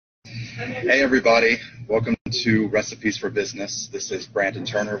Hey everybody, welcome to Recipes for Business. This is Brandon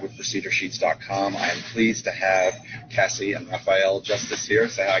Turner with ProcedureSheets.com. I am pleased to have Cassi and Justiz here.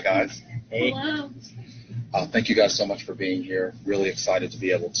 Say hi, guys. Hey. Hello. Thank you guys so much for being here. Really excited to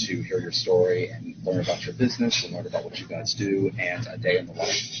be able to hear your story and learn about your business and learn about what you guys do and a day in the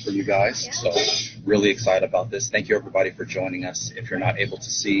life for you guys. Yeah. So really excited about this. Thank you everybody for joining us. If you're not able to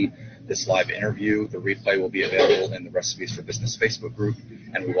see this live interview, the replay will be available in the Recipes for Business Facebook group,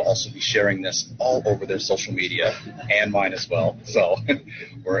 and we will also be sharing this all over their social media and mine as well. So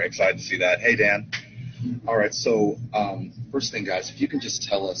we're excited to see that. Hey, Dan. All right, so first thing, guys, if you can just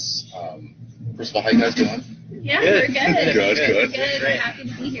tell us, first of all, how you guys doing? Yeah, Good. we're good. Good. Good. Great. Happy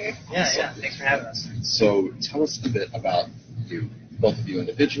to be here. Yeah. Thanks for having us. So tell us a bit about you, both of you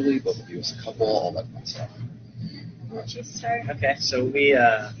individually, both of you as a couple, all that fun stuff. I'll let you start. Okay, so we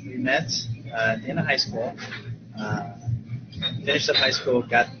met at the end of high school, finished up high school,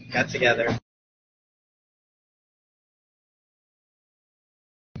 got together,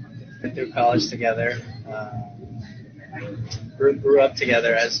 went through college together, grew up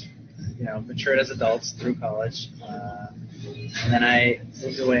together as, matured as adults through college, and then I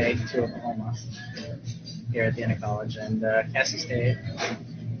moved away to Oklahoma here at the end of college, and Cassi stayed.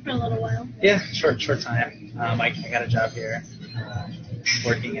 For a little while. Yeah, short time. I got a job here,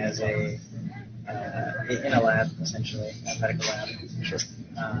 working as in a lab, essentially, a medical lab. Sure.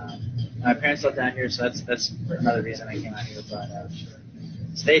 My parents live down here, so that's another reason I came out here. But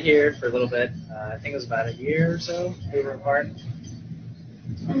stayed here for a little bit. I think it was about a year or so we were apart.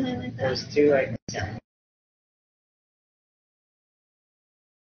 Something like There that. was two.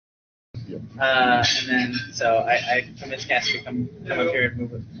 And then, so I convinced Cassi to come up here and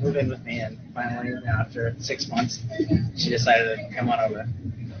move in with me, and finally, after 6 months, she decided to come on over.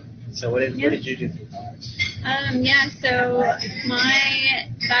 So what did you do through college? So my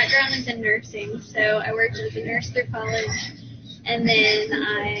background is in nursing, so I worked as a nurse through college, and then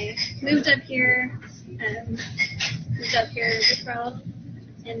I moved up here this fall,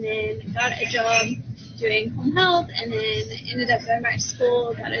 and then got a job doing home health, and then ended up going back to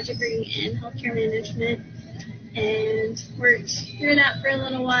school, got a degree in healthcare management, and worked through that for a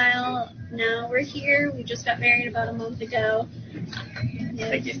little while. Now we're here. We just got married about a month ago.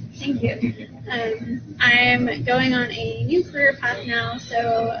 Thank you. Thank you. I'm going on a new career path now,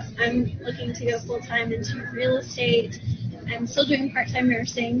 so I'm looking to go full-time into real estate. I'm still doing part-time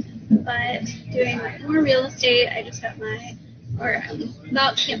nursing, but doing more real estate. I just got I'm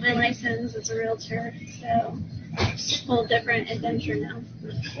about to get my license as a realtor, so it's a whole different adventure now.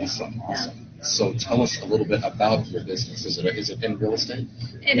 Awesome. So tell us a little bit about your business. Is it in real estate?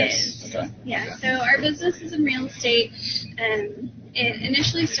 It is. Okay. Yeah, so our business is in real estate. It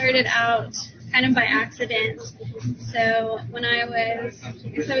initially started out kind of by accident. So when I was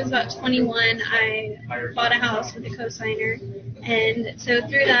about 21, I bought a house with a co-signer. And so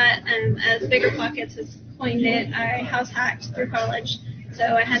through that, as Bigger Pockets has coined it, I house hacked through college.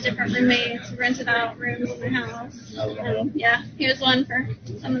 So I had different roommates, rented out rooms in my house. He was one for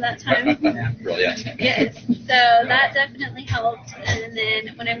some of that time. Brilliant. Yes, so that definitely helped. And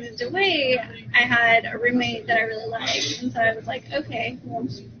then when I moved away, I had a roommate that I really liked, and so I was like, okay, well,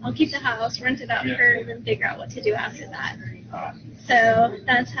 I'll keep the house, rent it out to her, and then figure out what to do after that. So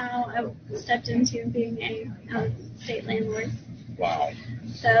that's how I stepped into being a state landlord. Wow.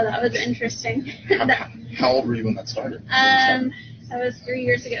 So that was interesting. How old were you when that started? That was 3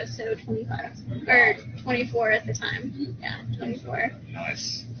 years ago, so 25 or 24 at the time. Yeah, 24.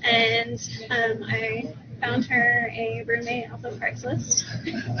 Nice. And I found her a roommate off of Craigslist.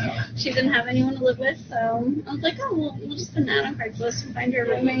 She didn't have anyone to live with, so I was like, oh, we'll just put an ad on Craigslist and find her a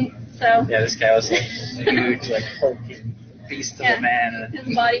roommate. So Yeah, this guy was like huge, like hulking beast of a man. He was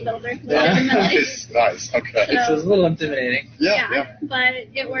a bodybuilder. Nice. Okay. It was a little intimidating. Yeah. But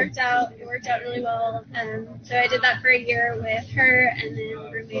it worked out. It worked out really well. So I did that for a year with her, and then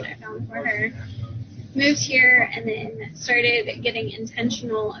the roommate I found for her. Moved here, and then started getting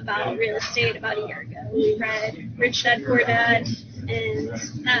intentional about real estate about a year ago. We read Rich Dad Poor Dad, and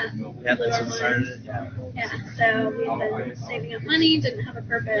that blew our minds. Yeah, so we've been saving up money, didn't have a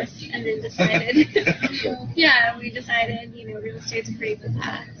purpose, and then decided, real estate's a pretty good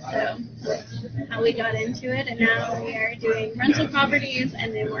path. So that's how we got into it, and now we are doing rental properties,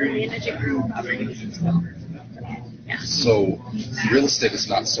 and then we're managing our own properties as well. Yeah. So real estate is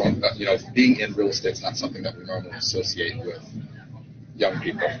not being in real estate is not something that we normally associate with young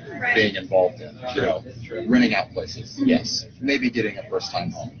people being involved in, renting out places, yes. Maybe getting a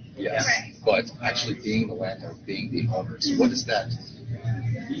first-time home, yes. Right. But actually being the landlord, being the owners, what does that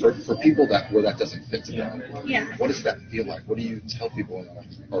For people where that doesn't fit to them, Yeah. what does that feel like? What do you tell people,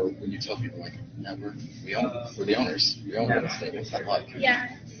 or when you tell people like, yeah, we're the owners, we own real estate? What's that like? Yeah,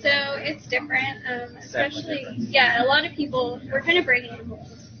 so it's different, especially, a lot of people, we're kind of breaking the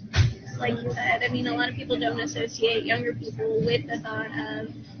rules, like you said. I mean, a lot of people don't associate younger people with the thought of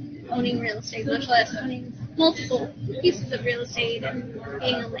owning real estate, much less owning multiple pieces of real estate and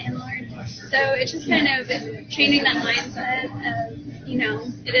being a landlord. So it's just kind of changing that mindset of,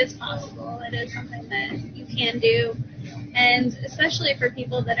 it is possible, it is something that you can do. And especially for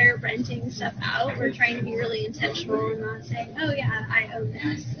people that are renting stuff out, we're trying to be really intentional and not saying, oh yeah, I own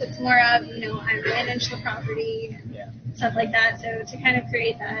this. It's more of, I manage the property and stuff like that. So to kind of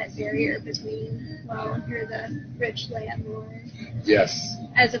create that barrier between, well, you're the rich landlord. Yes.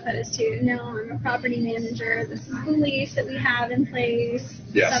 As opposed to, no, I'm a property manager. This is the lease that we have in place.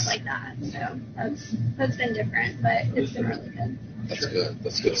 Yes. Stuff like that. So that's been different, but it's been really good. That's good.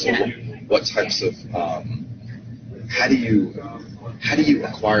 That's good. So what types of how do you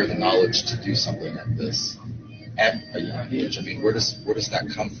acquire the knowledge to do something like this at a young age? I mean, where does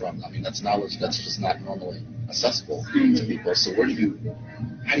that come from? I mean, that's knowledge that's just not normally accessible to people. So where do you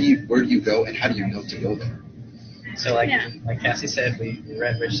go, and how do you know to go there? So like Cassie said, we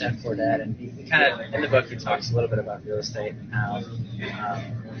read Rich Dad Poor Dad, and he kind of, in the book, he talks a little bit about real estate and how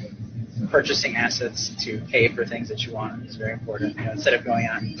purchasing assets to pay for things that you want is very important. Instead of going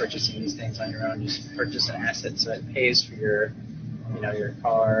out and purchasing these things on your own, just purchase an asset so it pays for your, your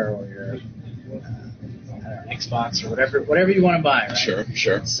car or your Xbox or whatever you want to buy. Right?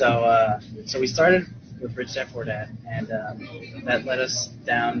 Sure. So we started with Rich Dad Poor Dad, and that led us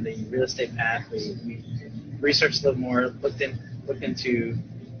down the real estate path. We researched a little more, looked into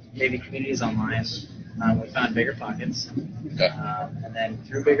maybe communities online. We found Bigger Pockets, and then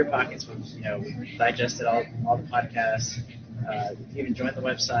through Bigger Pockets, we digested all the podcasts, even joined the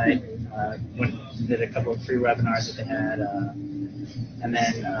website, did a couple of free webinars that they had, and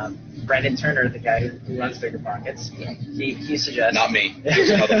then Brandon Turner, the guy who runs Bigger Pockets, he suggests, not me, there's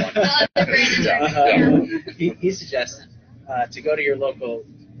another one. He suggests to go to your local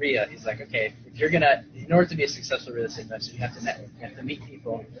RIA. He's like, okay, if you're gonna, in order to be a successful real estate investor, you have to network, you have to meet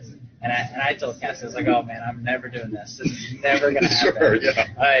people. And I told Cassie, I was like, oh man, I'm never doing this. This is never gonna happen. Sure, yeah.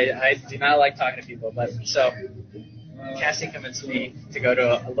 I do not like talking to people, but so Cassie convinced me to go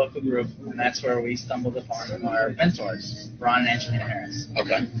to a local group, and that's where we stumbled upon our mentors, Ron and Angelina Harris.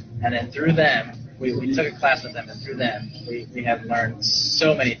 Okay. And then through them, we took a class with them, and through them, we have learned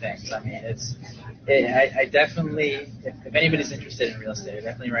so many things. I mean, I definitely, if anybody's interested in real estate, I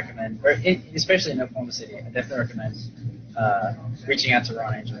definitely recommend, especially in Oklahoma City, I definitely recommend reaching out to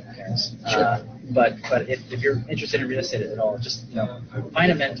Ron and Angelina Harris. Sure. But if you're interested in real estate at all, just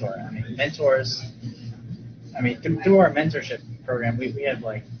find a mentor. I mean, mentors. I mean, through our mentorship program, we have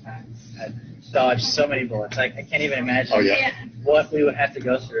dodged so many bullets. I can't even imagine what we would have to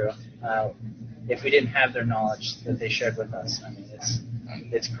go through if we didn't have their knowledge that they shared with us. I mean,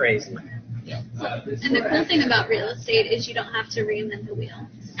 it's crazy. And the cool thing about real estate is you don't have to reinvent the wheel.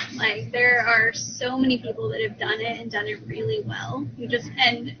 Like, there are so many people that have done it and done it really well.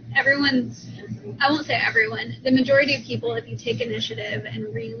 And everyone's, I won't say everyone, the majority of people, if you take initiative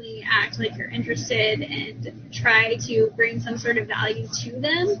and really act like you're interested and try to bring some sort of value to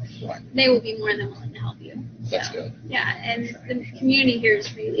them, they will be more than willing to help you. That's good. Yeah, and the community here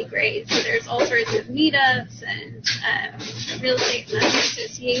is really great. So there's all sorts of meetups and real estate investor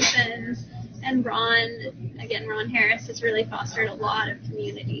associations. And Ron Harris has really fostered a lot of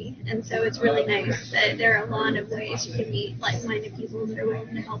community. And so it's really nice that there are a lot of ways you can meet like-minded people that are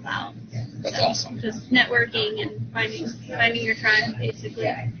willing to help out. That's awesome. Just networking and finding your tribe, basically.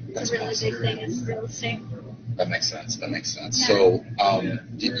 It's a really big thing in real estate. That makes sense. Yeah. So,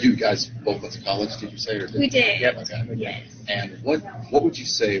 did you guys both went to college, did you say? Or We did. Yep. Okay. Yes. And what would you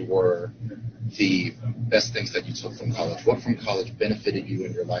say were the best things that you took from college? What from college benefited you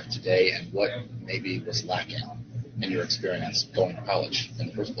in your life today, and what maybe was lacking in your experience going to college in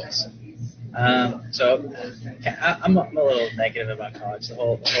the first place? So I'm a little negative about college, the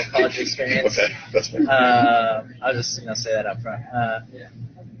whole college experience. Okay, that's fine. I'll just say that up front.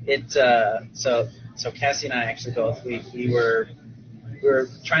 So Cassie and I actually both we were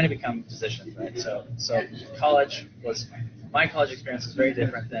trying to become physicians, right? So my college experience was very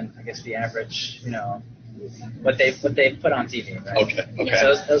different than, I guess, the average, what they put on TV, right? Okay.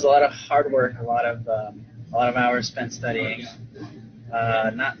 So it was a lot of hard work, a lot of hours spent studying,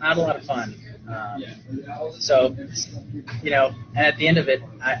 not a lot of fun. And at the end of it,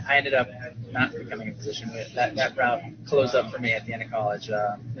 I ended up not becoming a physician. That route closed up for me at the end of college.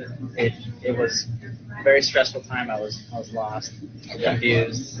 It was very stressful time. I was lost,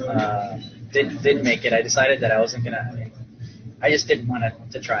 confused. Didn't make it. I decided that I wasn't gonna. I mean, I just didn't want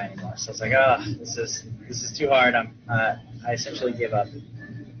to try anymore. So I was like, oh, this is too hard. I essentially gave up.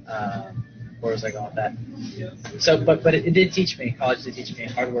 Where was I going with that? So, but it did teach me. College did teach me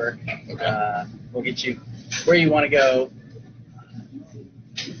hard work. Will get you where you want to go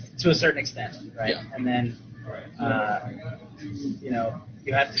to a certain extent, right? Yeah. And then,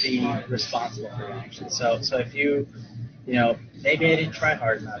 you have to be responsible for your actions. So if maybe I didn't try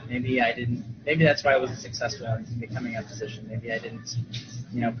hard enough. Maybe that's why I wasn't successful in becoming a physician. Maybe I didn't,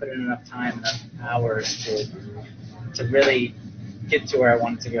 put in enough time, enough hours to really get to where I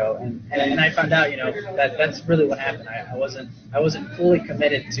wanted to go. And I found out, that's really what happened. I wasn't fully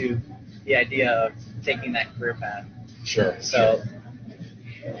committed to the idea of taking that career path. Sure. So,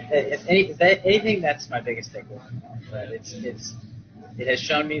 if anything, that's my biggest takeaway. But it has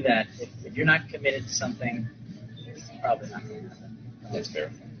shown me that if you're not committed to something, it's probably not going to happen. That's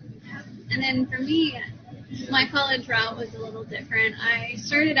fair. And then for me, my college route was a little different. I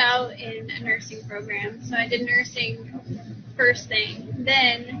started out in a nursing program, so I did nursing first thing.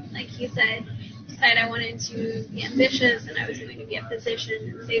 Then, like he said, decided I wanted to be ambitious and I was going to be a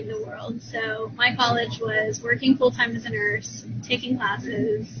physician and save the world. So my college was working full-time as a nurse, taking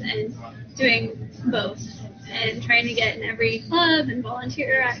classes, and doing both, and trying to get in every club and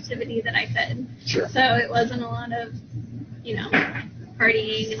volunteer activity that I could. Sure. So it wasn't a lot of,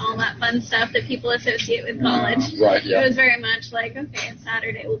 partying and all that fun stuff that people associate with college. Right, yeah. It was very much like, okay, it's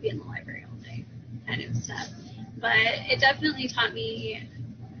Saturday, we'll be in the library all day kind of stuff. But it definitely taught me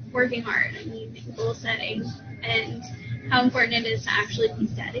working hard and goal setting and how important it is to actually be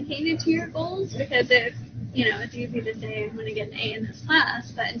dedicated to your goals, because it's easy to say I'm going to get an A in this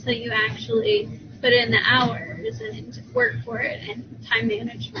class, but until you actually put in the hours and work for it and time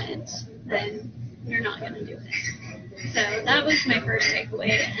management, then you're not going to do it. So that was my first takeaway.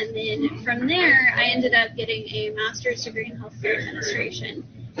 And then from there, I ended up getting a master's degree in healthcare administration.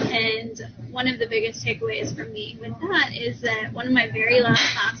 And one of the biggest takeaways for me with that is that one of my very last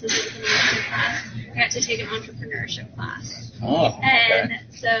classes was an online class. I got to take an entrepreneurship class. Oh, okay. And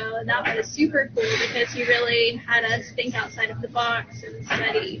so that was super cool because he really had us think outside of the box and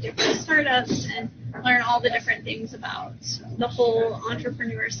study different startups and learn all the different things about the whole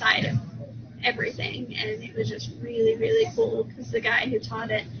entrepreneur side of everything. And it was just really, really cool because the guy who taught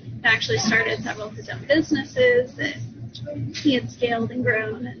it actually started several of his own businesses that he had scaled and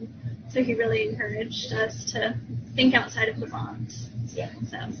grown, and so he really encouraged us to think outside of the box. Yeah.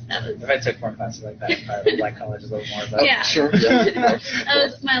 So that was. If I took more classes like that, I would like college a little more. But Yeah. Sure. Yeah. That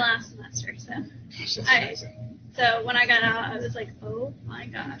was my last semester. So when I got out, I was like, oh my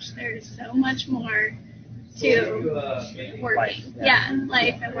gosh, there's so much more to working.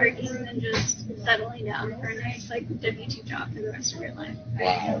 Life and working than just settling down for a nice W-2 job for the rest of your life.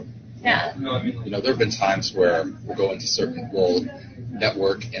 Wow. Yeah. There have been times where we'll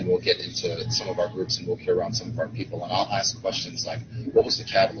network and we'll get into some of our groups and we'll hear around some of our people, and I'll ask questions like, what was the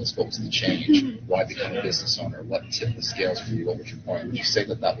catalyst? What was the change? Why become a business owner? What tipped the scales for you? What was your point? Would you say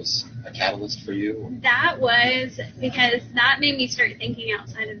that was a catalyst for you? That was because that made me start thinking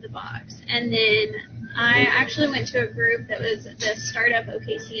outside of the box. And then I actually went to a group that was the Startup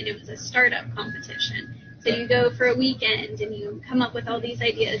OKC, and it was a startup competition. So you go for a weekend and you come up with all these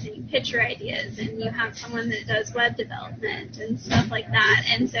ideas and you pitch your ideas, and you have someone that does web development and stuff like that.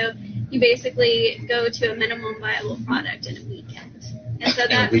 And so you basically go to a minimum viable product in a weekend. And so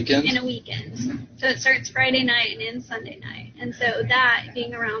that in a weekend. So it starts Friday night and ends Sunday night. And so that,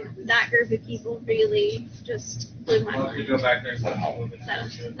 being around that group of people, really just blew my mind. So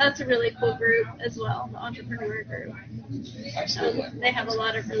that's a really cool group as well, the entrepreneur group. Absolutely. They have a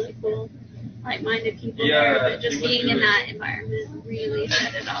lot of really cool like-minded people there, but just being in that environment really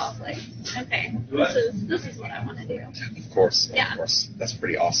set it off. Like, okay, this is what I want to do. Of course. Yeah. Of course. That's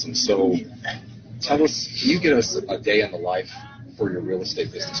pretty awesome. So tell us, can you give us a day in the life for your real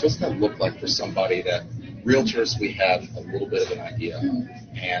estate business? What's that look like for somebody that realtors we have a little bit of an idea of,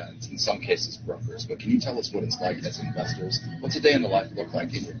 and in some cases brokers, but can you tell us what it's like as investors? What's a day in the life look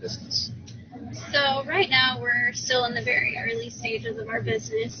like in your business? So right now we're still in the very early stages of our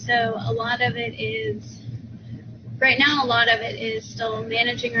business. So a lot of it is still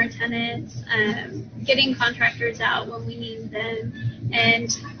managing our tenants, getting contractors out when we need them, and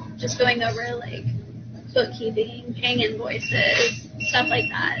just going over like bookkeeping, paying invoices, stuff like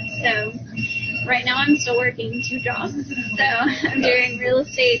that. So right now I'm still working 2 jobs. So I'm doing real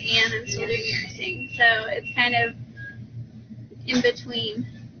estate and I'm still doing nursing. So it's kind of in between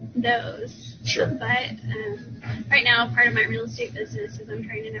those. Sure. But right now, part of my real estate business is I'm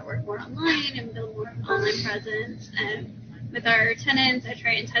trying to network more online and build more online presence. With our tenants, I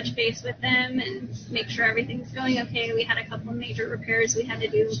try and touch base with them and make sure everything's going okay. We had a couple of major repairs we had to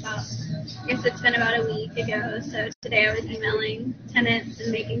do I guess it's been about a week ago. So today I was emailing tenants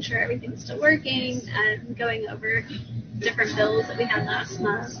and making sure everything's still working and going over different bills that we had last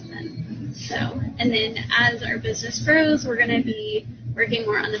month. And then as our business grows, we're going to be working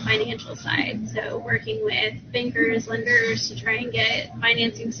more on the financial side. So working with bankers, lenders to try and get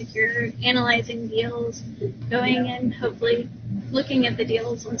financing secured, analyzing deals, going and hopefully looking at the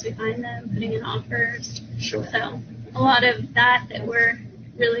deals once we find them, putting in offers. Sure. So a lot of that we're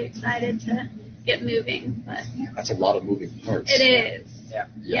really excited to get moving. But that's a lot of moving parts. It is.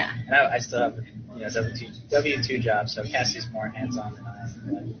 Yeah. And I still have W-2 job, so Cassie's more hands-on than I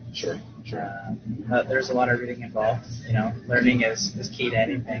am. Sure. There's a lot of reading involved. Learning is key to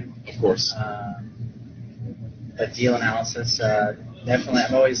anything. Of course. But deal analysis, definitely.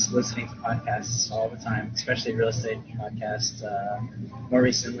 I'm always listening to podcasts all the time, especially real estate podcasts. More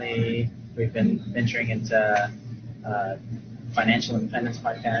recently, we've been venturing into financial independence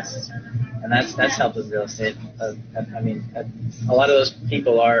podcasts, and that's helped with real estate. A lot of those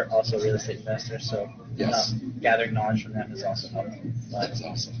people are also real estate investors, so yes. Gathering knowledge from them is also helpful. That's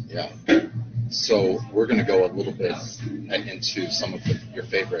awesome. Yeah. So we're going to go a little bit into some of your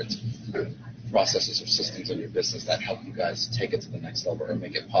favorite processes or systems in your business that help you guys take it to the next level or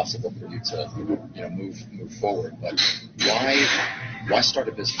make it possible for you to move forward. But why start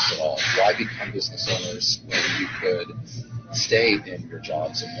a business at all? Why become business owners when you could stay in your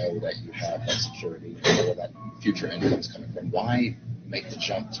jobs and know that you have that security and know where that future income is coming from? Why make the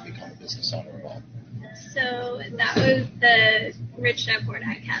jump to become a business owner at all? So that was the Rich Dad Poor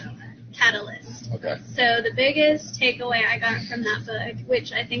Dad catalyst. Okay. So the biggest takeaway I got from that book,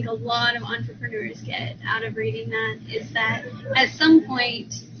 which I think a lot of entrepreneurs get out of reading that, is that at some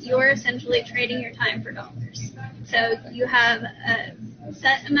point you're essentially trading your time for dollars. So you have a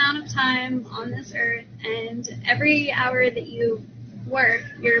set amount of time on this earth, and every hour that you work,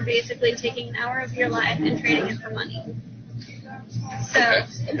 you're basically taking an hour of your life and trading it for money. So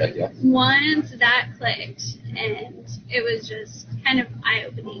once that clicked, and it was just kind of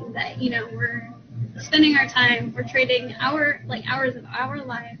eye-opening that, we're spending our time, we're trading hours of our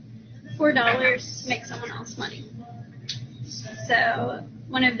life for dollars to make someone else money. So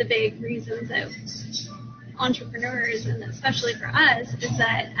one of the big reasons that entrepreneurs, and especially for us, is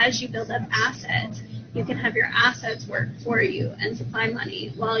that as you build up assets, you can have your assets work for you and supply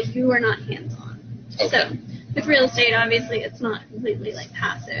money while you are not hands-on. Okay. So with real estate, obviously, it's not completely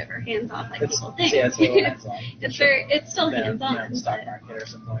passive or hands-off like people think. Yeah, it's a little hands-on. It's still hands-on. Stock market or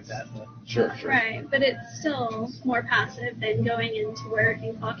something like that. But. Sure. Right, but it's still more passive than going into work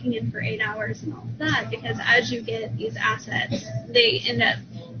and clocking in for 8 hours and all of that, because as you get these assets, they end up,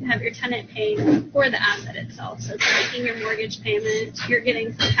 you have your tenant paying for the asset itself. So it's making your mortgage payment, you're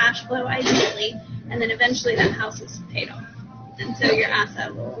getting some cash flow ideally, and then eventually that house is paid off. And so your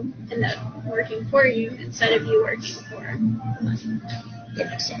asset will end up working for you instead of you working for money.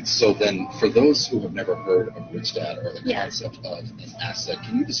 That makes sense. So then, for those who have never heard of Rich Dad or the concept of an asset,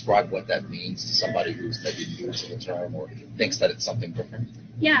 can you describe what that means to somebody who's maybe new to the term or thinks that it's something different?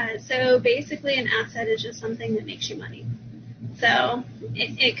 Yeah, so basically an asset is just something that makes you money. So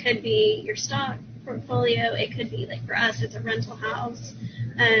it could be your stock portfolio. It could be, for us, it's a rental house.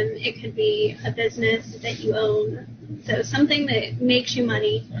 It could be a business that you own. So something that makes you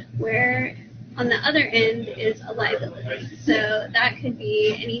money, where on the other end is a liability. So that could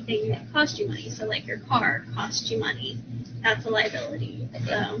be anything that costs you money. So your car costs you money. That's a liability.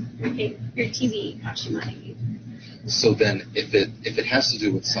 So your TV costs you money. So then if it has to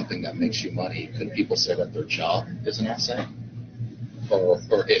do with something that makes you money, could people say that their job is an asset? Or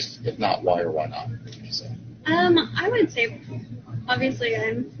if not, why or why not, would you say? I would say, obviously,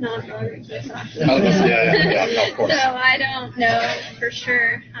 I'm not a lawyer, so of course. So I don't know for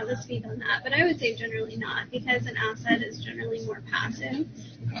sure how to speak on that, but I would say generally not, because an asset is generally more passive.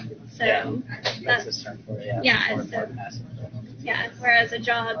 So that's the term for it. Yeah. Whereas a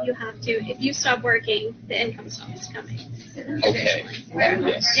job, you have to, if you stop working, the income stops coming. Okay.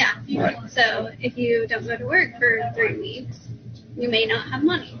 Yes. Yeah. Right. So if you don't go to work for 3 weeks, you may not have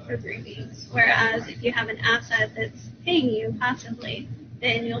money for 3 weeks. Whereas if you have an asset that's paying you passively,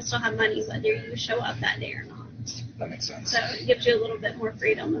 then you'll still have money whether you show up that day or not. That makes sense. So it gives you a little bit more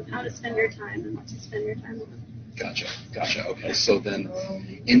freedom of how to spend your time and what to spend your time on. Gotcha. Okay, so then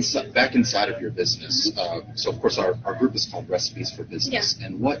back inside of your business, so of course our group is called Recipes for Business. Yeah.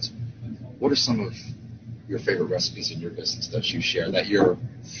 And what are some of your favorite recipes in your business that you share, that you're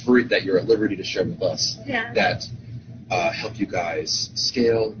free, that you're at liberty to share with us, that help you guys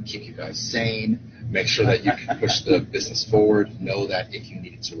scale, keep you guys sane, make sure that you can push the business forward, know that if you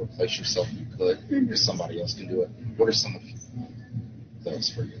needed to replace yourself, you could, because somebody else can do it. What are some of those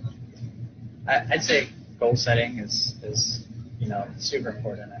for you? I'd say goal setting is super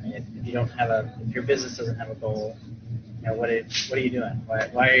important. I mean, if you don't have if your business doesn't have a goal, what are you doing?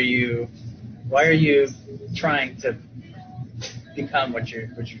 Why are you trying to become what you're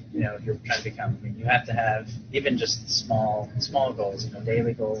trying to become? I mean, you have to have even just small goals,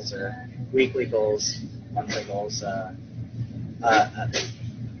 daily goals or weekly goals, monthly goals.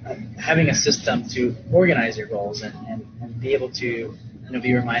 Having a system to organize your goals and be able to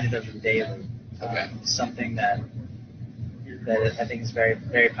be reminded of them daily. Something that I think is very,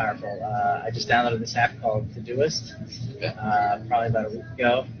 very powerful. I just downloaded this app called Todoist probably about a week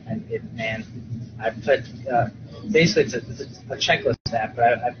ago, and I put basically it's a checklist app,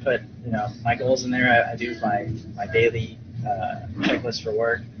 but I put my goals in there. I do my daily checklist for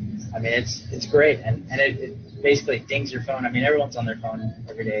work. I mean, it's great, and it basically dings your phone. I mean, everyone's on their phone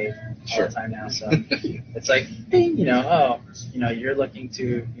every day, all the time now. So it's like, you're looking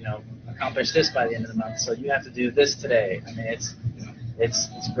to accomplish this by the end of the month, so you have to do this today. I mean, it's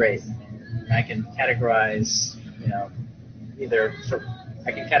great. And I can categorize,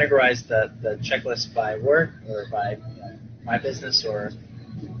 I can categorize the checklist by work or by my business or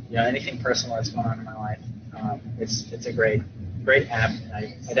anything personal that's going on in my life. It's a great app. And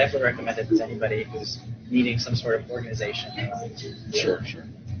I definitely recommend it to anybody who's needing some sort of organization. Sure.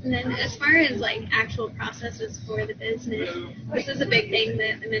 And then as far as actual processes for the business, this is a big thing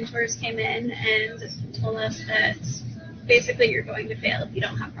that the mentors came in and told us that basically you're going to fail if you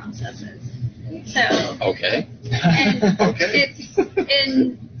don't have processes. So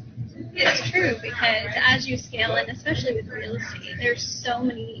it's true, because as you scale, and especially with real estate, there's so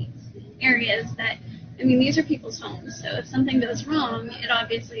many areas that, these are people's homes. So if something goes wrong, it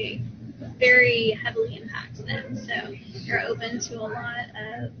obviously very heavily impacts them. So you're open to a lot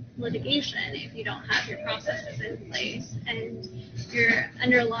of litigation if you don't have your processes in place, and you're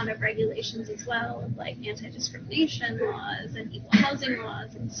under a lot of regulations as well, like anti-discrimination laws and equal housing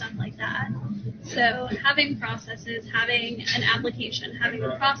laws and stuff like that. So having processes, having an application, having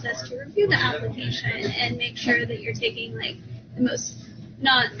a process to review the application and make sure that you're taking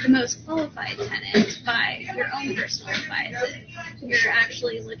not the most qualified tenant by your own personal advice. You're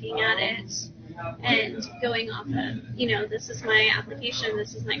actually looking at it and going off of, this is my application,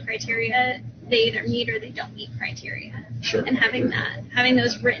 this is my criteria. They either meet or they don't meet criteria. Sure. And having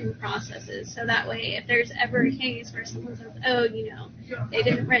those written processes, so that way if there's ever a case where someone says, they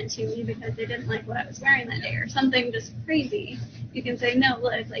didn't rent to me because they didn't like what I was wearing that day or something just crazy, you can say, no,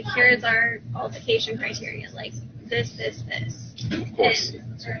 look, here's our qualification criteria, this. Of course.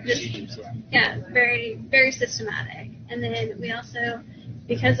 Very, very systematic. And then we also,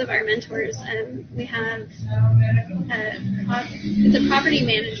 because of our mentors, we have it's a property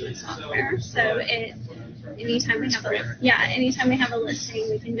management software. So anytime we have a listing,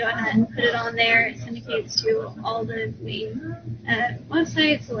 we can go ahead and put it on there. It syndicates to all the main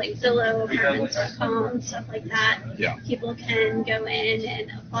websites, so like Zillow, Apartments.com, stuff like that. Yeah. People can go in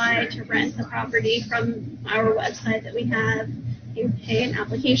and apply to rent the property from our website that we have. You pay an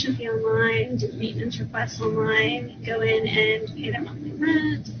application fee online, do maintenance requests online, go in and pay their monthly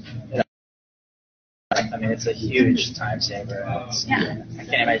rent. I mean, it's a huge time saver. I can't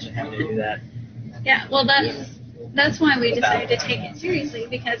imagine having to do that. Yeah, well, that's why we decided to take it seriously,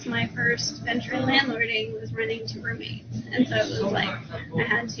 because my first venture in landlording was renting to roommates. And so it was I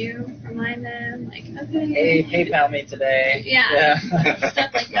had to remind them, okay. Hey, PayPal me today. Yeah.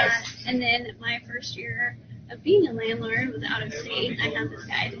 Stuff like that. And then my first year of being a landlord was out of state. I had this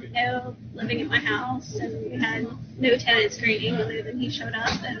guy I didn't know living at my house, and we had no tenant screening other than he showed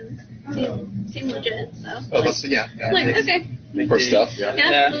up and seemed legit. So okay. First stuff,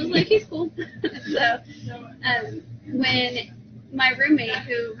 Yeah, so I was he's cool. So when my roommate,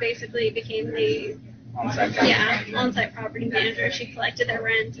 who basically became the on-site property manager, she collected their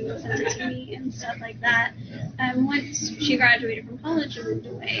rent and sent it to me and stuff like that. Once she graduated from college and moved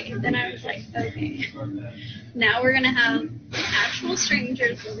away, then I was like, okay, now we're gonna have actual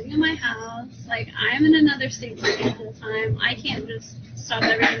strangers living in my house. I'm in another state working full time. I can't just stop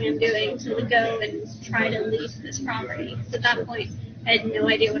everything I'm doing to go and try to lease this property. So at that point, I had no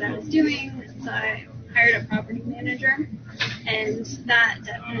idea what I was doing, so I hired a property manager, and that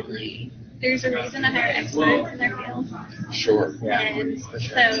definitely, there's a reason I hire experts in their field. Sure. And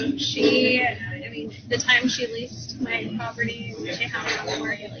so she mean, the time she leased my property, she had it on the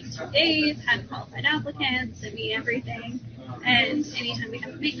market like 2 days, had qualified applicants, sent me everything. And anytime we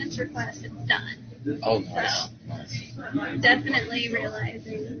have a maintenance request, it's done. Oh, nice. So, definitely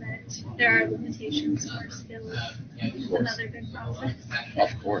realizing that there are limitations to our skills. Another good process. Of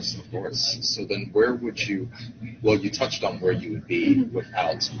course. So then where would you, well, you touched on where you would be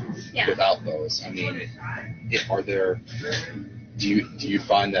without those. I mean, do you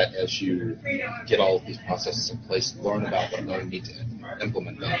find that as you get all of these processes in place, learn about them, you need to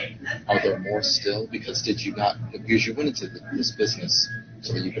implement them, are there more still? Because you went into this business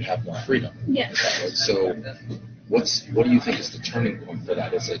so that you could have more freedom. Yes. Right? So what do you think is the turning point for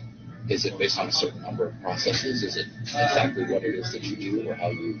that? Is it based on a certain number of processes? Is it exactly what it is that you do or how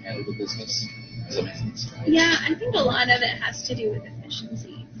you handle the business? Does that make sense? Yeah, I think a lot of it has to do with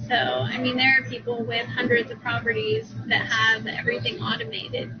efficiency. So, I mean, there are people with hundreds of properties that have everything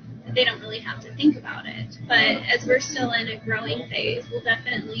automated. They don't really have to think about it. But as we're still in a growing phase, we'll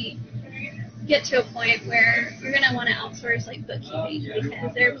definitely get to a point where you're going to want to outsource like bookkeeping,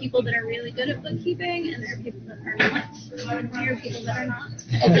 because there are people that are really good at bookkeeping and there are people that are not. And there are people that are not.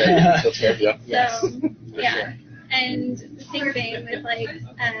 Okay, that's fair, yeah. So, yeah. And the same thing with like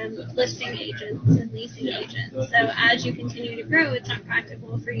listing agents and leasing agents. So as you continue to grow, it's not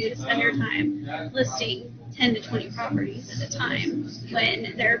practical for you to spend your time listing 10 to 20 properties at a time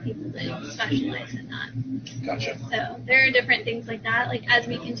when there are people that specialize in that. Gotcha. So there are different things like that. Like as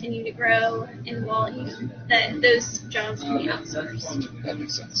we continue to grow in volume, that those jobs can be outsourced. That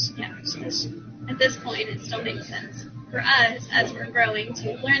makes sense. Yeah. That makes sense. At this point, it still makes sense for us as we're growing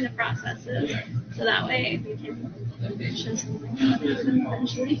to learn the processes, so that way we can show something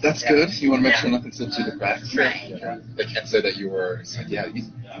eventually. That's good. You want to make sure nothing slips through the cracks. Right. You know, they can't say that you were. It's like,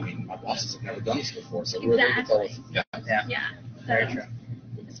 my bosses have never done this before, so we're able to tell us. Yeah. Very true.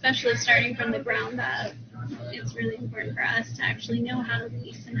 Especially starting from the ground up, it's really important for us to actually know how to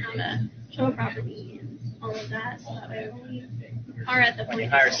lease and how to show a property and all of that, so that way we are at the point. When you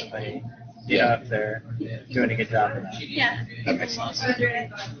hire somebody, you know if they're doing a good job or not. Yeah. That makes sense.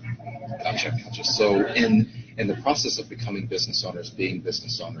 Right. Gotcha. So in the process of becoming business owners, being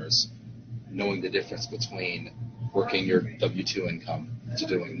business owners, knowing the difference between working your W-2 income to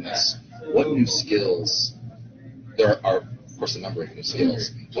doing this, what new skills, there are, of course, a number of new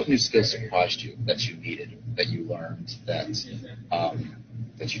skills, what new skills surprised you that you needed, that you learned, that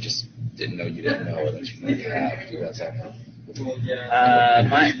you just didn't know you didn't know, or that you know you have? Do you guys have?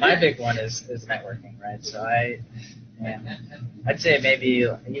 My big one is networking, right? So I'd say maybe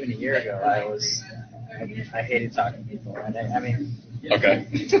even a year ago I hated talking to people, and I mean, okay,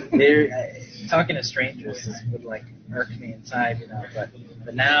 talking to strangers would like irk me inside, you know.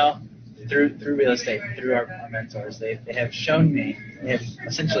 But now through real estate, through our mentors, they have shown me, they have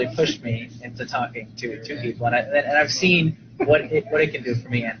essentially pushed me into talking to people, and I've seen what it can do for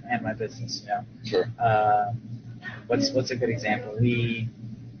me and my business, you know. Sure. What's a good example?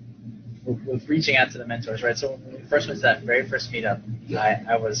 With reaching out to the mentors, right? So when we first went to that very first meetup,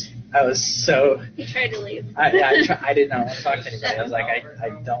 I was so. You tried to leave. I did not want to talk to anybody. I was like, I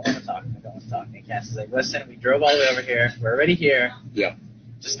don't want to talk. I don't want to talk. And Cass is like, listen, we drove all the way over here. We're already here. Yeah.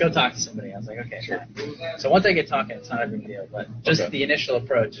 Just go talk to somebody. I was like, okay, sure. So once I get talking, it's not a big deal. But just the initial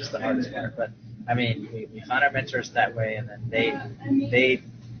approach is the hardest part. But I mean, we found our mentors that way, and then they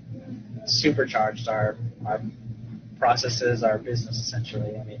supercharged our processes, our business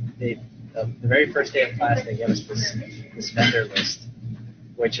essentially. I mean, the very first day of class, they gave us this vendor list,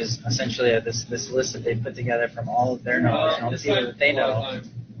 which is essentially this list that they put together from all of their knowledge and all the people that they know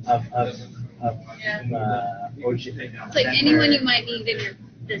of OG. It's like anyone you might need in your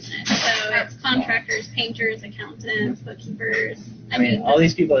business. So it's contractors, painters, accountants, bookkeepers. I mean, all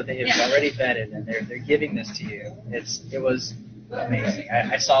these people that they have already vetted, and they're giving this to you. It was amazing.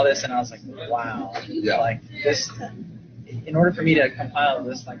 I saw this and I was like, wow. Yeah. Like this. In order for me to compile a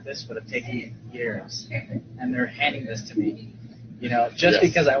list like this would have taken me years, and they're handing this to me, you know, just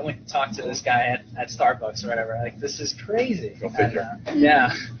because I went and talked to this guy at Starbucks or whatever. Like, this is crazy. Go figure.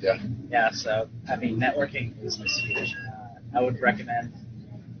 Yeah. So I mean, networking is huge. I would recommend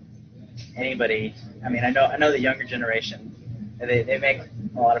anybody. I mean, I know the younger generation. They make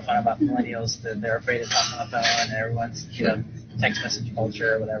a lot of fun about millennials. That they're afraid to talk on the phone, and everyone's text message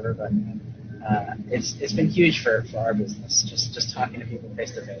culture or whatever, but. It's been huge for our business, just talking to people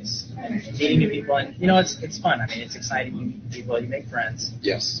face to face and meeting new people, and you know it's fun. I mean, it's exciting. You meet people, you make friends.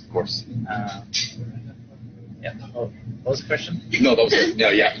 Yes, of course. Yeah. Oh, what was the question? No, that was it.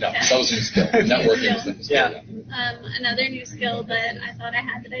 No, that was a new skill. Networking was the new skill. Yeah. Another new skill that I thought I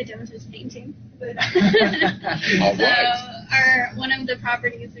had that I don't is painting. All right. So one of the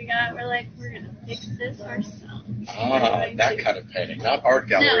properties we got, we're gonna fix this ourselves. That kind of painting, not art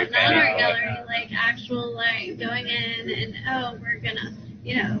gallery No, painting. not art gallery, actual going in and we're gonna,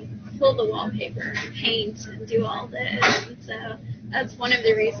 pull the wallpaper and paint and do all this. And so that's one of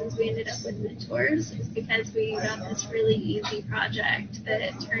the reasons we ended up with mentors, is because we got this really easy project that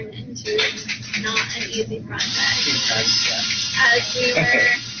it turned into not an easy project. As we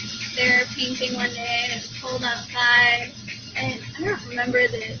were there painting one day and it was cold outside, and I don't remember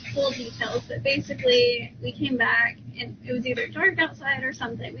the full details, but basically we came back and it was either dark outside or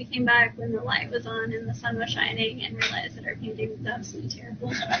something. We came back when the light was on and the sun was shining and realized that our painting was absolutely terrible.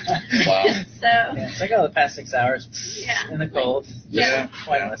 Wow. It's like, the past 6 hours in the cold. Yeah.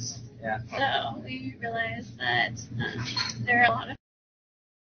 Pointless. Yeah. So we realized that there are a lot of,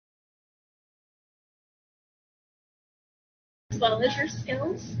 as well as your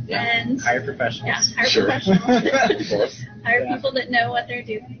skills, and hire professionals. Hire professionals. Of course. Hire people that know what they're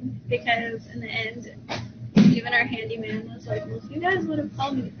doing, because in the end, even our handyman was like, well, if you guys would have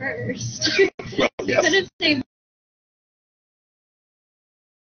called me first, Well, you could have saved.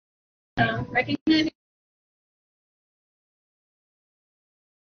 So recognizing,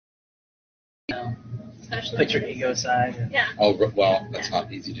 especially Put your ego aside. Yeah. Oh, well, that's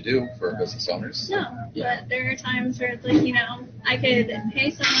not easy to do for business owners. No, but there are times where it's I could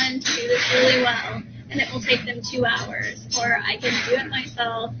pay someone to do this really well, and it will take them 2 hours, or I can do it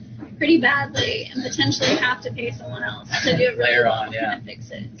myself pretty badly and potentially have to pay someone else to do it really well and fix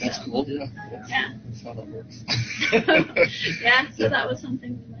it. That's cool. Yeah. That's how that works. So that was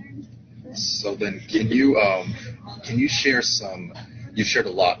something we learned. So then, can you share some? You've shared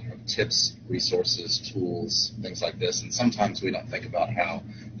a lot of tips, resources, tools, things like this, and sometimes we don't think about how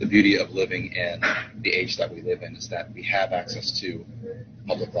the beauty of living in the age that we live in is that we have access to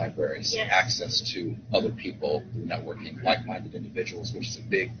public libraries, access to other people through networking, like-minded individuals, which is a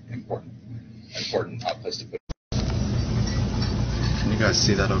big, important place to put. Can you guys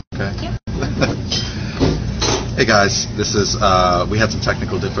see that okay? Yep. Hey guys, this is, we had some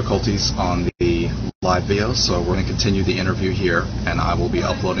technical difficulties on the live video, so we're going to continue the interview here, and I will be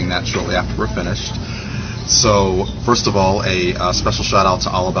uploading that shortly after we're finished. So, first of all, a special shout out to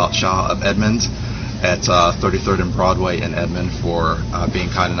All About Cha of Edmond at 33rd and Broadway in Edmond for being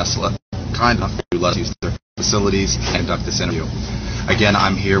kind enough to let us use their facilities and conduct this interview. Again,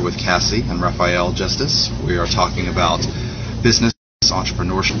 I'm here with Cassi and Raphael Justiz. We are talking about business,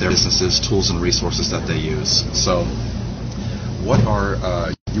 entrepreneurship, their businesses, tools and resources that they use. So, what are,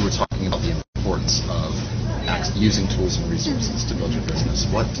 you were talking about the importance of using tools and resources to build your business.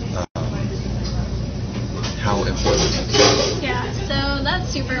 How important is that? Yeah, so that's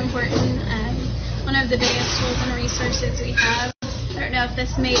super important. One of the biggest tools and resources we have, I don't know if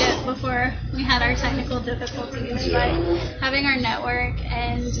this made it before we had our technical difficulties, but having our network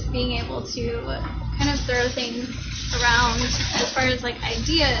and being able to kind of throw things around as far as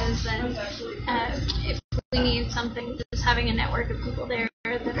ideas, and if we need something, just having a network of people there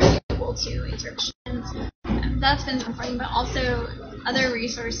that are able to answer questions. That's been important, but also other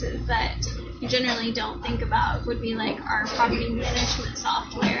resources that you generally don't think about would be our property management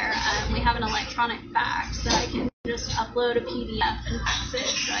software. We have an electronic fax that I can just upload a PDF and fax it,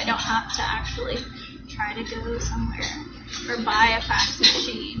 so I don't have to actually try to go somewhere or buy a fax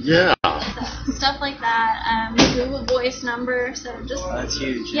machine. Yeah. So, stuff like that. Google Voice number, so just that's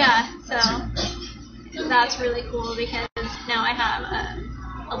huge. Yeah, so that's really cool because now I have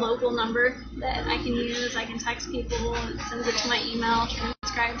a local number that I can use. I can text people, it sends it to my email,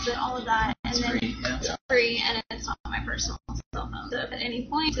 transcribes it, all of that, and then it's free, and it's not my personal cell phone. So if at any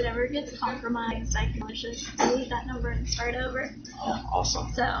point it ever gets compromised, I can just delete that number and start over. Oh,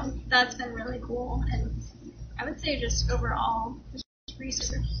 awesome. So that's been really cool, and I would say just overall,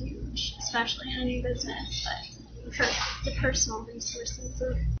 resources are huge, especially in a new business, but the personal resources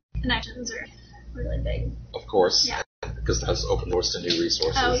of connections are really big. Of course. Yeah. Because it has open doors to new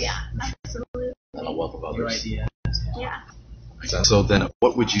resources. Oh, yeah, absolutely. And a wealth of others. Your idea. Yeah. So then,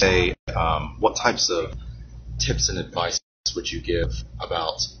 what would you say, what types of tips and advice would you give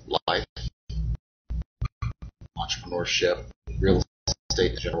about life, entrepreneurship, real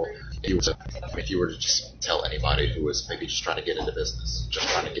estate in general, if you were to just tell anybody who was maybe just trying to get into business, just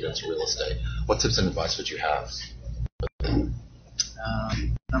trying to get into real estate, what tips and advice would you have?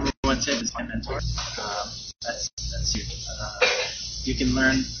 Number one tip is my mentor. That's huge. You can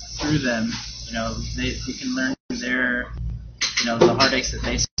learn through them. You can learn their, the heartaches that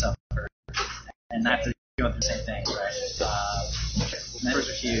they suffer, and not to going through the same things, right? Mentors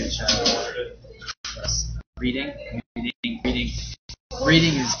are huge.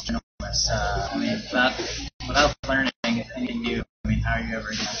 Reading is enormous. I mean, without learning anything new, I mean, how are you ever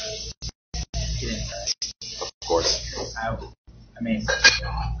going to get into that? Of course. I mean,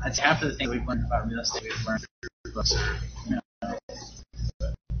 that's half of the things we've learned about real estate. We've learned through books, you know,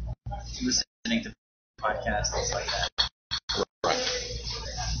 listening to podcasts, things like that. Right.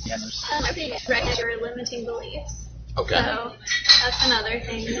 Yeah, I think recognize your limiting beliefs. Okay. So that's another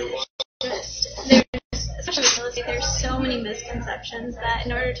thing. There's, especially with real estate, there's so many misconceptions that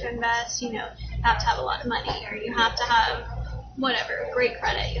in order to invest, you have to have a lot of money, or you have to have whatever, great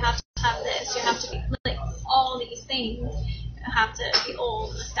credit, you have to have this, you have to be like all these things. You have to be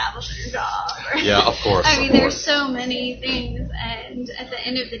old and established in your job. Or, yeah, of course. I mean, there's so many things, and at the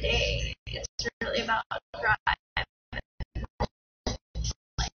end of the day, it's really about drive.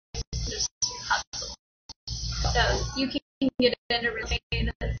 Just hustle. So you can get into real estate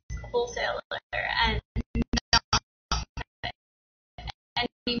as a wholesaler and not put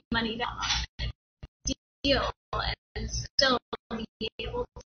any money down on a deal and still be able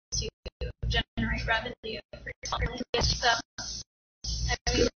to generate revenue for yourself. So,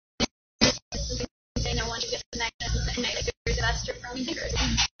 I mean, they know once you get connected and a good investor from here,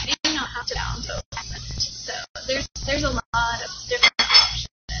 you may not have to down to so there's a lot of different options.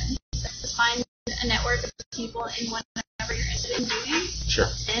 Just find a network of people in whatever you're interested in doing. Sure.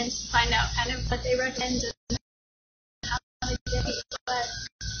 And find out kind of what they recommend and how to get it. But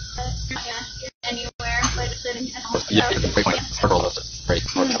you're not going to get anywhere by just sitting at home. Yeah, you can break my circle. That's great.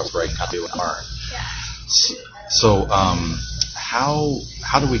 Break, not do it hard. Yeah. So,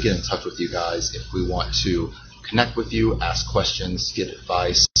 how do we get in touch with you guys if we want to connect with you, ask questions, get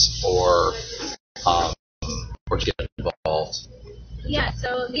advice, or to get involved? Yeah,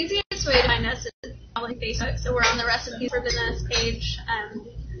 so the easiest way to find us is probably Facebook. So we're on the Recipes for Business page.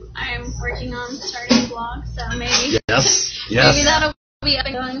 I'm working on starting a blog, so maybe maybe that'll be up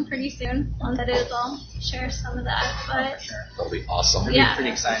and going pretty soon. Once it is, I'll share some of that. But that'll be awesome. It'll be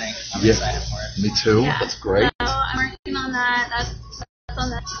pretty exciting. I'm excited for it. Me too. Yeah. That's great. So I'm working on that. That's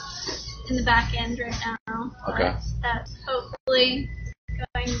on in the back end right now. Okay. That's hopefully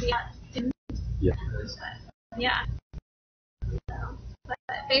going to be out soon. Yeah. But, yeah. So, but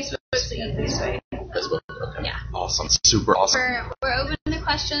Facebook's the easiest way. Facebook. Okay. Yeah. Awesome. Super awesome. We're open to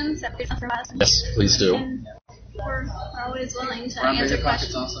questions. If there's something from us. Yes, please do. And we're always willing to We're on answer Bigger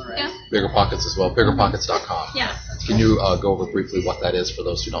Pockets questions. also, right? Yeah. Bigger Pockets as well. BiggerPockets.com. Yeah. Can you go over briefly what that is for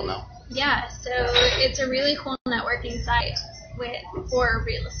those who don't know? Yeah. So it's a really cool networking site for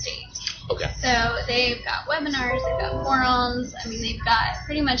real estate. Okay. So they've got webinars, they've got forums. I mean, they've got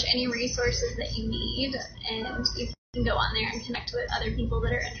pretty much any resources that you need, and you can go on there and connect with other people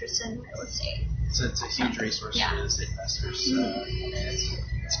that are interested in real estate. So it's a huge resource for real estate investors.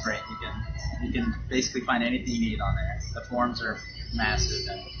 It's great. You can basically find anything you need on there. The forums are massive,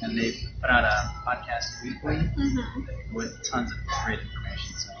 and they put out a podcast weekly with tons of great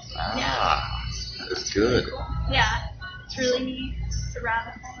information. So. That's good. Yeah, it's really neat. It's a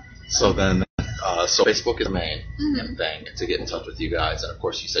rabbit hole. So then, so Facebook is the main thing to get in touch with you guys, and of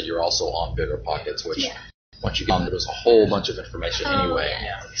course you said you're also on Bigger Pockets, which once you get on there, there's a whole bunch of information anyway.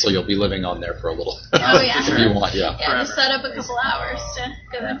 Yeah. So you'll be living on there for a little. Yeah. If you want, yeah. Yeah, just set up a couple hours to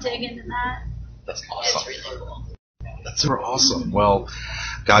go dig into that. That's awesome. It's really cool. That's super awesome. Well,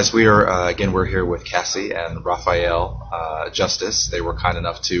 guys, we're here with Cassi and Raphael Justiz. They were kind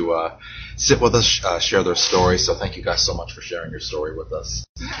enough to sit with us, share their story. So thank you guys so much for sharing your story with us.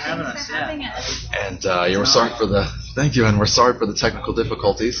 Thanks for having us. And we're sorry for the technical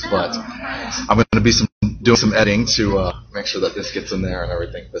difficulties, but I'm going to be doing some editing to make sure that this gets in there and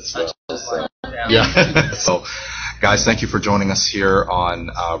everything. That's yeah. So, guys, thank you for joining us here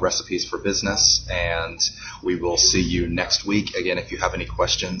on Recipes for Business, and we will see you next week. Again, if you have any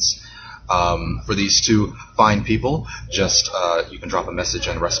questions for these two fine people, just you can drop a message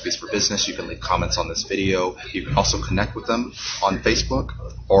on Recipes for Business. You can leave comments on this video. You can also connect with them on Facebook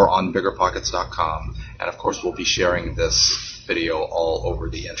or on BiggerPockets.com. And, of course, we'll be sharing this video all over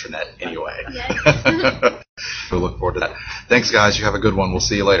the internet anyway. Yes. We look forward to that. Thanks, guys. You have a good one. We'll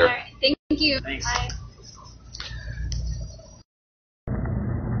see you later. All right. Thank you. Thanks. Bye.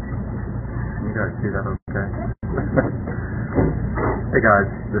 You guys see that okay? Hey guys,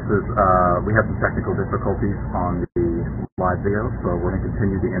 this is, we had some technical difficulties on the live video, so we're going to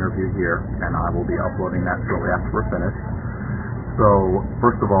continue the interview here, and I will be uploading that shortly after we're finished. So,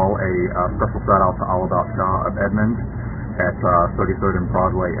 first of all, a special shout out to All About Shaw of Edmond at 33rd and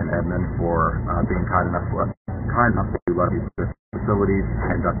Broadway in Edmond for being kind enough to let me facilities to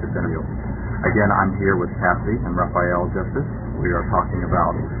conduct this interview. Again, I'm here with Cassi and Justiz. We are talking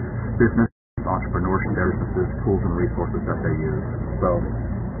about business, entrepreneurship, their businesses, tools and resources that they use. So,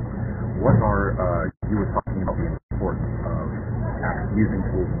 what are, you were talking about the importance of using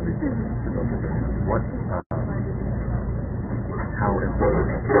tools and resources to build your business. How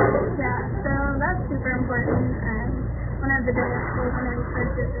important is that? Yeah, so that's super important. One of the biggest tools and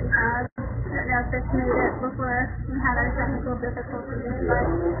resources we have, I just made it before we had our technical difficulties, but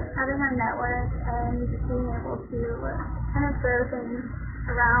having our network and being able to kind of throw things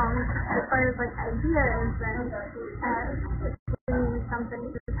around as far as like ideas and something,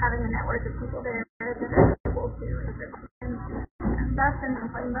 just having a network of people there that are able to that's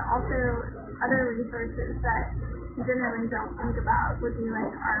important, but also other resources that you generally don't think about would be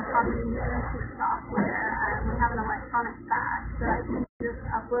like our property management software. We have an electronic fax, so I can just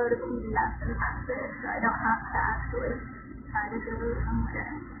upload a PDF and fax it, so I don't have to actually try to go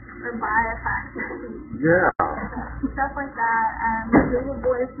somewhere or buy a fax machine. Yeah. Stuff like that. Google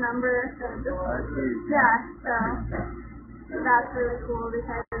Voice number. So so that's really cool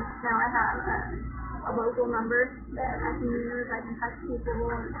because now I have a local number that I can use. I can text people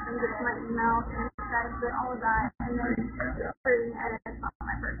and send it to my email, and all of that, and then free edits on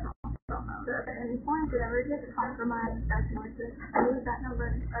my personal phone number. So if at any point it ever gets compromised, I can always just use that number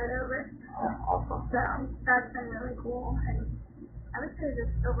and start over. Awesome. So that's been really cool, and I would say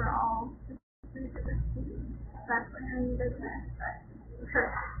just overall, especially in business, but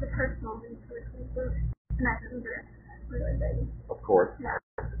the personal resources, those connections are really big. Of course. Yeah.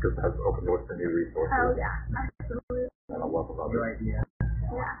 Because it has open doors to new resources. Oh yeah, absolutely. And a love of others. idea.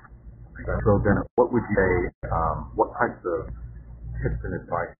 Yeah. So then, what would you say, what types of tips and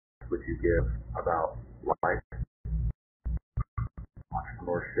advice would you give about life,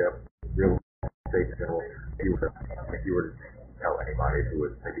 entrepreneurship, real estate in general, if you were to tell anybody who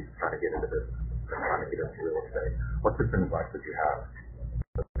was maybe trying to get into business, trying to get into real estate, what tips and advice would you have?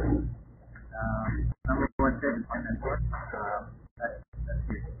 Number one tip is find a mentor. That's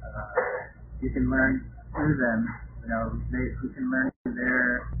huge. You can learn through them. You can learn through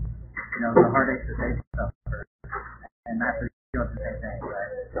their, the heartaches that they suffer, and not to go through the same thing.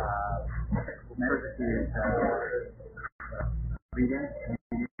 Right? Never is reading is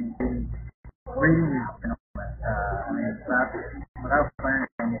phenomenal. Without learning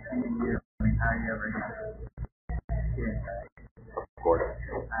anything new, how are you ever going to get into it? Of course.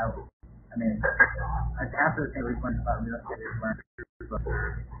 Half of the thing we've learned about real estate is learned through books.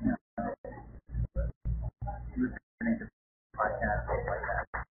 Listening to podcasts, things like that.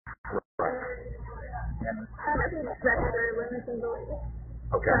 Right. I think register limiting beliefs.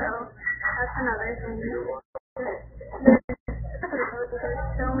 Okay. So that's another thing. There's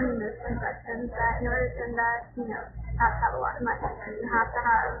so many misconceptions that in order to invest, you have to have a lot of money. You have to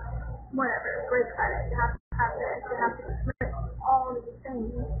have whatever, great credit. You have to have this. You have to all these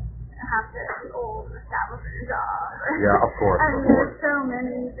things. Have to be old and establish a job. Yeah, of course. There's so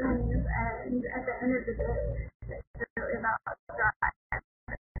many things, and at the end of the day, it's really about drive.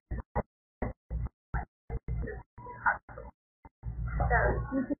 So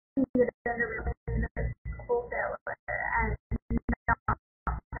you can get a really good wholesaler and not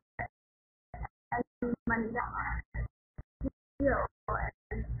any money down deal,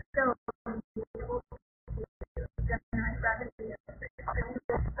 and still be able to generate revenue.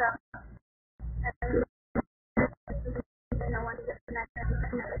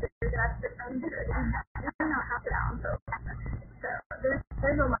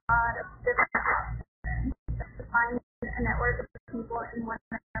 There's a lot of different options to find a network of people in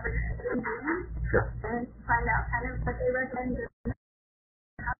whatever you're doing, and to find out kind of what they recommend and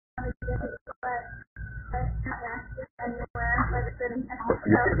how to get it, but anywhere, like I said,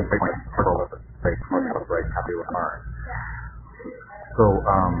 So,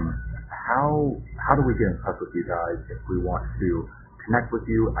 how do we get in touch with you guys if we want to connect with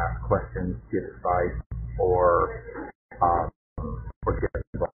you, ask questions, get advice, or get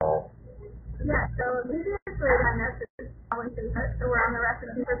involved? Yeah, so the easiest way to find us is always Facebook. So we're on the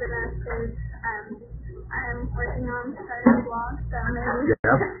Recipe for Business page. I'm working on starting a blog, so maybe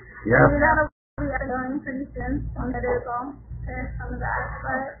that'll be going pretty soon. When it is all finished on the back,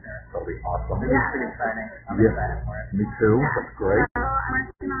 but that'll be awesome. It's pretty exciting. I'm excited for it. Me too. Yeah. That's great. So I'm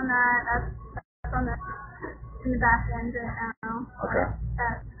working on that. That's on in the back end right now. Okay.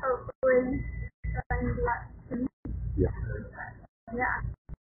 That's hopefully going to be that soon. Yeah. Yeah.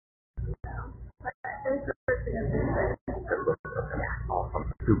 So, but Facebook is Awesome.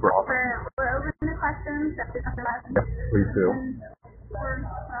 Super awesome. We're open to questions. Yep, please do. We're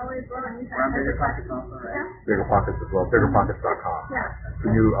always willing to We're on Bigger Pockets also, right? Yeah. Bigger Pockets as well, biggerpockets.com. Yeah.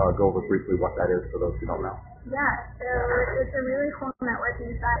 Can you go over briefly what that is for those who don't know? Yeah, so it's a really cool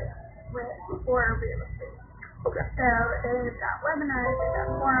networking site for real estate. Okay. So they've got webinars, they've got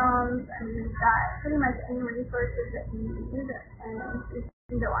forums, and they've got pretty much any resources that you need, and you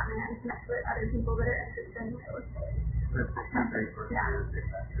can go on there and connect with other people that are interested in real estate. That's great for Yeah.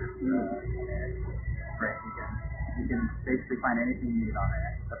 Right, you can basically find anything you need on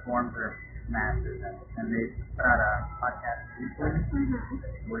there. The forums are massive, and they put out a podcast weekly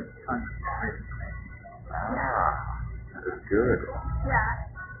with tons of great information. That is good. Yeah,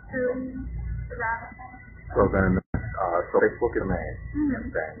 truly the rabbit hole. So then, so Facebook is the main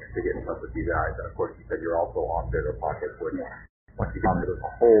thing to get in touch with you guys, and of course you said you're also on Bigger Pockets, which once you come, there's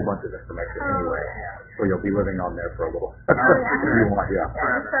a whole bunch of information anyway, so you'll be living on there for a little. Oh, yeah. If you want, Yeah,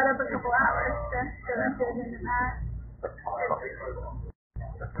 just set up a couple hours just to dig into that. That's awesome.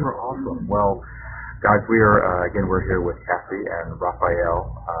 That's super awesome. Well, guys, we're here with Cassi and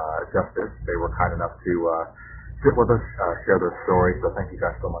Raphael Justiz. They were kind enough to sit with us, share their story. So thank you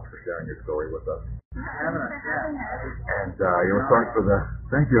guys so much for sharing your story with us. And we're sorry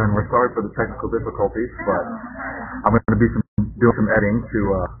for the technical difficulties, but I'm going to be doing some editing to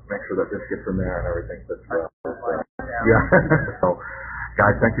make sure that this gets in there and everything. Yeah. So,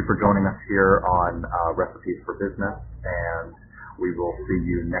 guys, thank you for joining us here on Recipes for Business, and we will see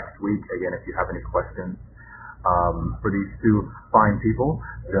you next week. Again, if you have any questions for these two fine people,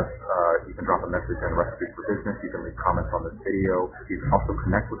 just you can drop a message in Recipes for Business. You can leave comments on this video. You can also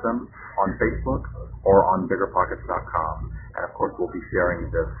connect with them on Facebook or on biggerpockets.com. And of course, we'll be sharing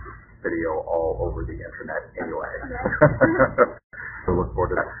this video all over the internet anyway. So look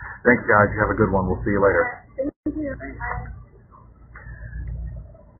forward to that. Thanks, guys. You have a good one. We'll see you later. Thank you. Bye.